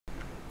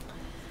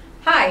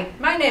Hi,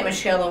 my name is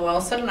Sheila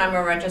Wilson and I'm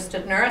a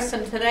registered nurse,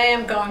 and today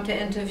I'm going to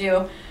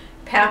interview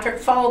Patrick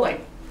Foley,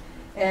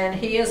 and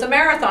he is a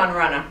marathon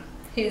runner.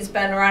 He's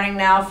been running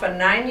now for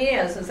 9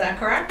 years, is that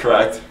correct?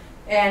 Correct.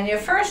 And your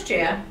first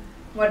year,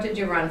 what did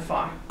you run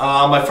for?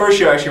 My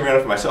first year I actually ran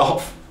it for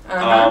myself.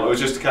 It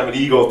was just kind of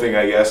an ego thing,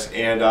 I guess,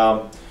 and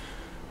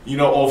you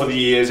know, over the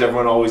years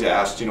everyone always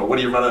asked, you know, what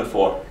are you running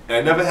for? And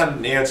I never had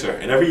an answer,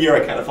 and every year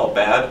I kind of felt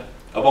bad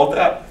about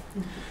that.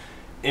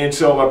 And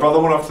so my brother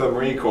went off to the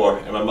Marine Corps,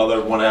 and my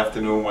mother one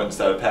afternoon went and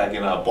started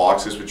packing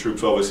boxes for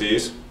troops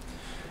overseas.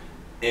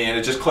 And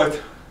it just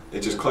clicked.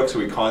 It just clicked, so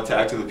we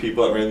contacted the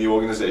people that ran the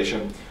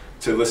organization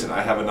to listen, I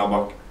have a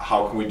number,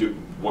 how can we do,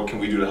 what can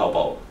we do to help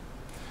out?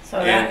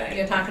 So that,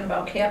 you're talking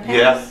about Care Pass?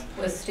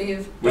 Yeah. With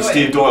Steve Doyle? With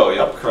Steve Doyle,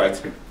 yep,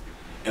 correct.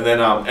 And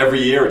then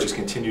every year it just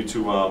continued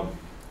to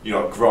you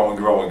know, grow and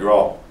grow and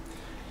grow.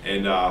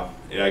 And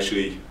it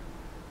actually,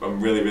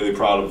 I'm really, really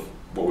proud of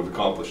what we've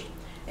accomplished.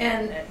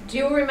 And do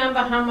you remember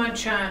how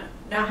much, now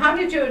how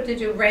did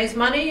you raise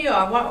money,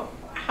 or what?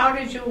 How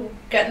did you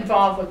get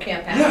involved with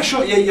Care Pass? Yeah,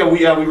 sure,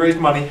 we raised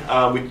money.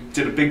 We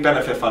did a big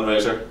benefit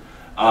fundraiser,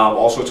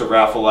 all sorts of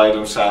raffle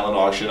items, silent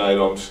auction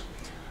items,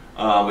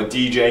 a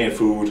DJ and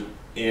food,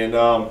 and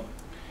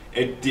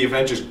the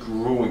event just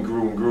grew and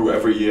grew and grew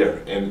every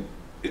year, and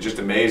it's just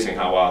amazing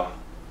how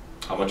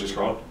much it's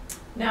grown.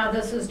 Now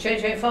this is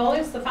J.J.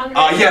 Foley's, the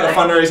fundraiser? Yeah, the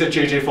fundraiser at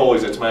J.J.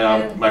 Foley's. It's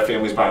my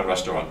family's bar and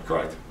restaurant,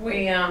 correct.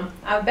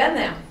 I've been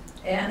there,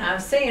 and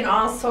I've seen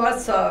all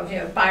sorts of,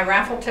 you buy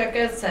raffle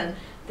tickets, and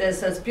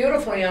there's this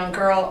beautiful young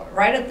girl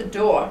right at the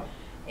door,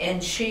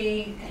 and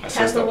she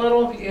has a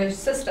little, your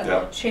sister,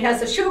 yeah. She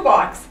has a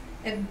shoebox,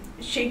 and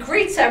she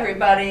greets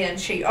everybody, and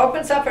she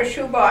opens up her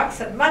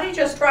shoebox, and money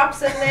just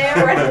drops in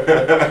there.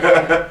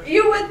 And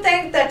you would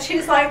think that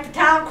she's like the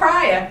town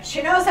crier.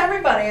 She knows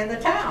everybody in the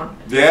town.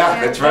 Yeah,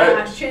 and, that's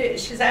right.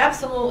 She's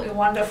absolutely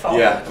wonderful.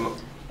 Yeah.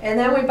 And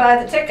then we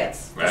buy the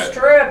tickets, right. The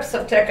strips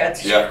of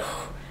tickets. Yeah.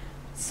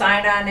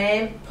 Sign our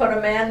name, put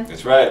them in.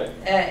 That's right.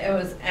 It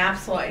was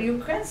absolutely,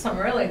 you get some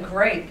really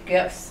great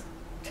gifts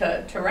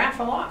to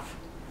raffle off.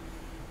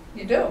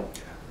 You do.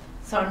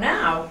 So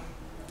now,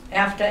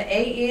 after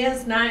 8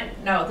 years,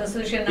 this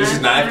is your 9th. This is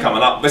 9th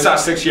coming up. This is our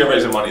 6th year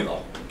raising money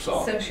though.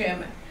 So. 6th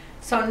year.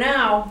 So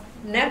now,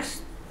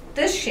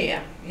 this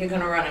year, you're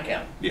going to run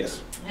again.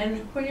 Yes.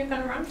 And who are you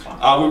going to run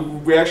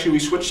for? We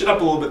switched it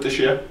up a little bit this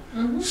year.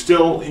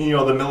 Still, you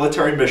know, the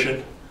military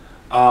mission,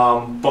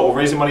 but we're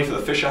raising money for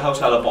the Fisher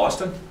House out of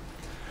Boston.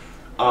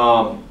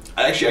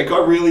 I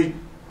got really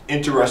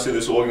interested in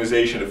this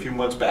organization a few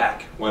months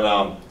back when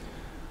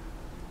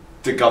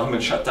the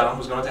government shutdown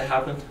was going to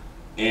happen.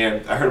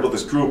 And I heard about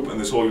this group and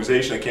this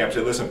organization that came up and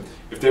said, listen,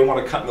 if they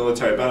want to cut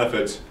military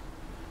benefits,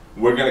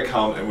 we're going to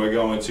come and we're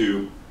going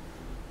to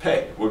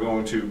pay. We're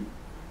going to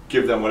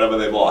give them whatever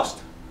they've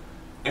lost.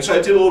 And so I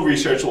did a little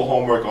research, a little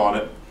homework on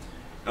it.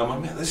 And I'm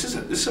like, man, this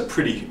is a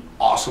pretty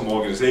awesome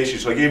organization.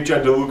 So I gave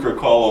Jen DeLuca a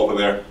call over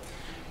there,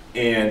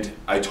 and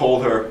I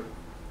told her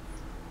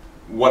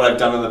what I've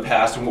done in the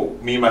past and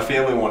what me and my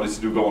family wanted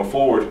to do going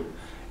forward.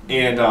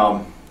 And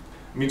I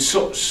mean,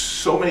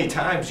 so many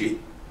times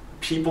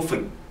people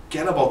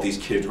forget about these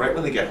kids right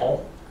when they get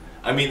home.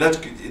 I mean,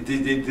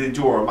 they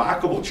do a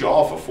remarkable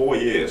job for 4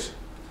 years,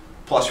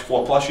 plus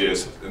 4+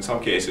 years in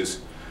some cases,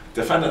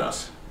 defending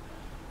us.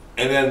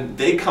 And then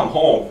they come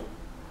home,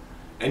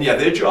 and yeah,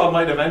 their job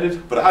might have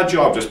ended, but our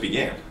job just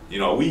began. You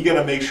know, we got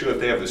to make sure that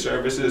they have the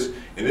services,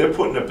 and they're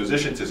put in a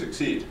position to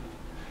succeed.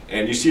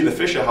 And you see the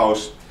Fisher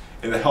House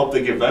and the help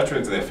they give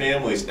veterans and their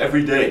families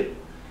every day,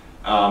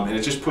 and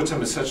it just puts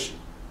them in such,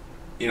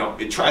 you know,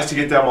 it tries to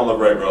get them on the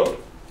right road,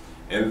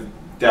 and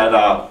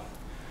that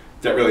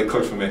really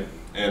clicked for me,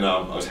 and I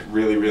was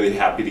really, really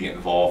happy to get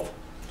involved.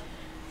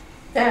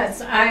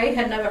 I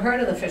had never heard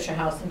of the Fisher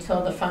House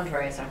until the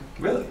fundraiser.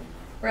 Really?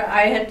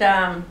 I had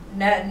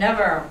that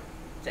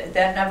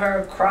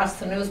never crossed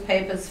the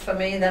newspapers for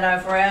me that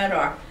I've read,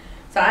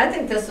 so I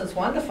think this is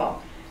wonderful.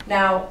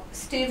 Now,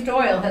 Steve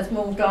Doyle has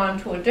moved on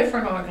to a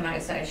different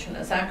organization,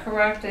 is that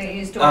correct?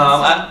 He's doing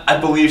I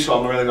believe so,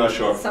 I'm really not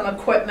sure. Some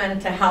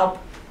equipment to help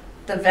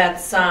the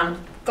vets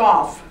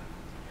golf.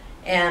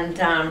 And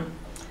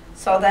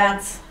so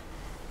that's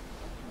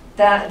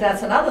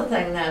another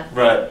thing that...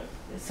 Right.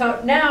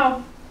 So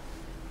now,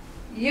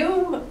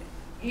 you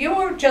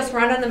were just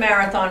running the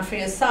marathon for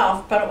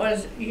yourself, but it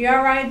was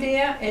your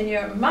idea and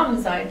your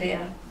mom's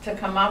idea to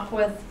come up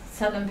with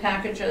sending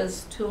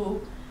packages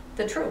to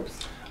the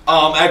troops.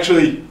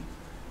 Actually,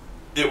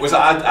 it was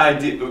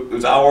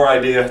our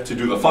idea to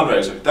do the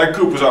fundraiser. That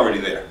group was already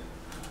there.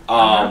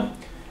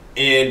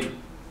 And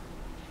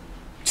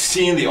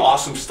seeing the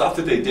awesome stuff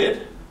that they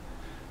did,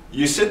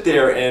 you sit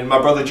there, and my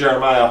brother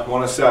Jeremiah,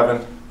 1 of 7,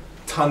 a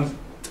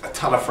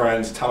ton of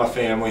friends, ton of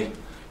family.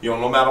 You know,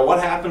 no matter what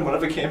happened,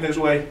 whatever came his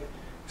way,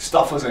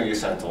 stuff was going to get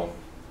sent to him,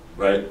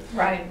 right?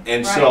 Right.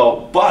 And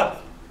so,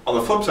 but on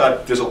the flip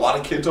side, there's a lot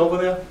of kids over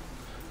there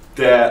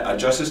that are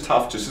just as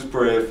tough, just as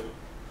brave,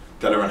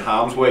 that are in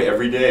harm's way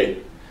every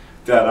day,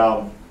 that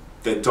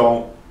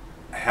don't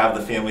have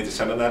the family to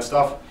send them that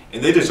stuff,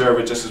 and they deserve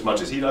it just as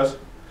much as he does.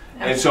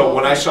 And so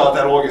when I saw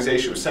that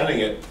organization was sending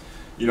it,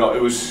 you know,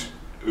 it was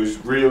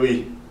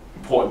really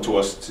important to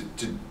us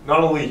to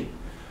not only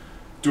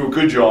do a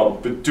good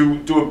job, but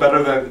do it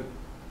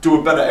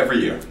better every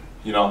year.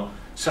 You know,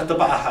 set the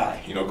bar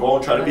high. You know, go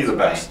and try to be the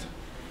best.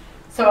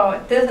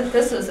 So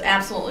this is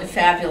absolutely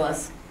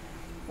fabulous.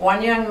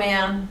 One young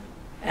man,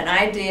 an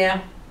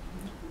idea,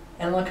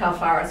 and look how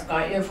far it's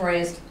gone. You've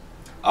raised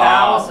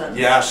thousands.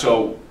 Yeah.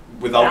 So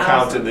without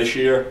Thousands. counting this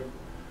year,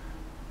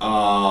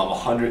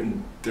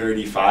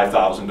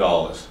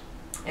 $135,000.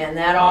 And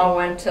that all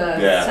went to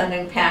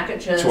sending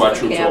packages to our for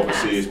troops care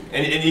overseas.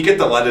 And you get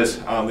the letters,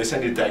 they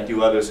send you thank you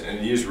letters,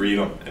 and you just read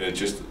them, and it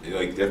just,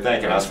 like, they're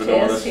thanking us for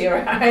doing this. To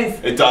your eyes.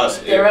 It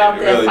does. They're out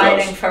there really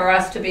fighting does. for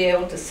us to be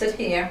able to sit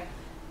here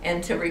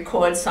and to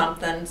record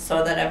something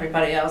so that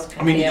everybody else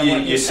can hear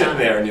what you're sitting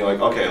there and you're like,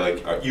 okay,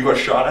 like, you got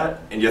shot at,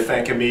 and you're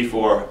thanking me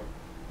for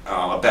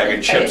a bag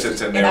of chips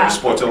that's in there in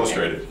Sports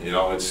Illustrated. You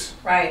know, it's...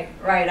 Right.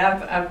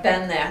 I've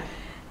been there.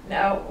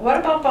 Now, what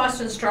about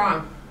Boston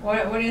Strong?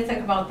 What do you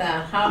think about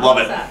that? Love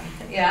it. That?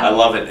 Yeah. I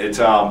love it. It's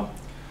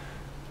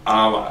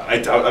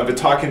I've been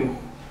talking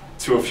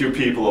to a few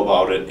people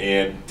about it,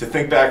 and to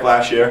think back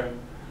last year,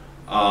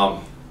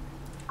 how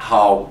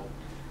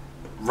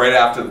right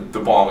after the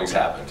bombings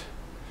happened,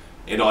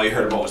 and all you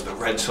heard about was the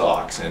Red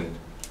Sox and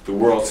the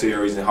World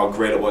Series and how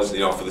great it was, you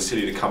know, for the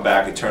city to come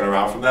back and turn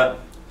around from that.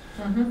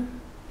 Mm-hmm.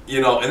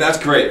 You know, and that's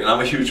great. And I'm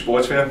a huge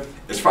sports fan.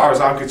 As far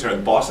as I'm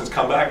concerned, Boston's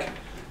comeback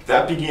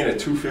that began at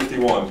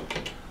 2:51.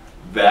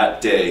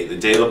 That day, the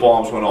day the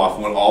bombs went off,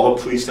 when all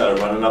the police started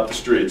running up the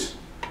streets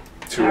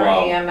to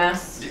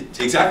EMS.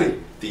 Exactly,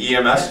 the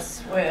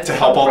EMS to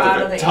help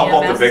out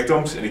the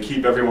victims and to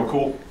keep everyone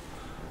cool.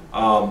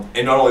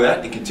 And not only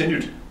that, it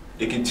continued.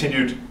 It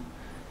continued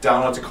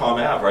down onto Com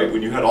Ave, right?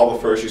 When you had all the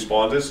first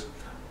responders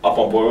up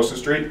on Boylston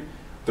Street,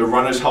 the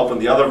runners helping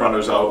the other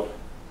runners out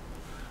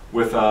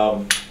with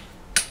their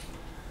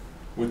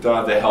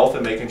health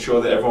and making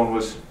sure that everyone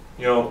was,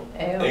 you know,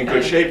 in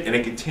good shape. And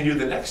it continued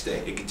the next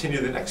day. It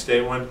continued the next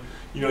day when,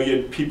 you know,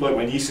 you had people like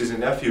my nieces and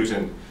nephews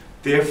and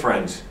their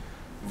friends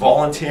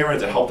volunteering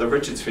to help the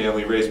Richards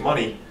family raise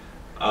money,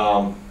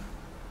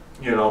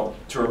 you know,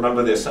 to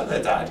remember their son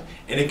that died.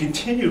 And it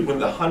continued when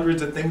the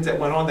hundreds of things that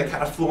went on that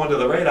kind of flew under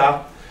the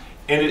radar.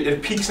 And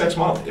it peaks next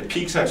month. It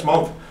peaks next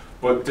month.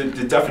 But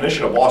the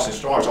definition of Boston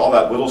Strong is all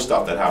that little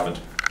stuff that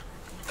happened.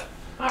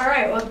 All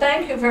right. Well,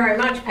 thank you very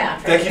much,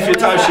 Patrick. Thank you for your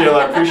time,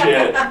 Sheila. I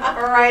appreciate it.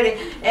 All righty.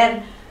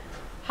 And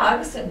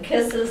hugs and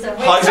kisses. And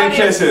hugs and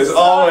kisses.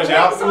 Always.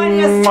 Yeah.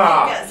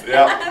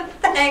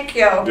 Thank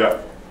you.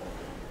 Yeah.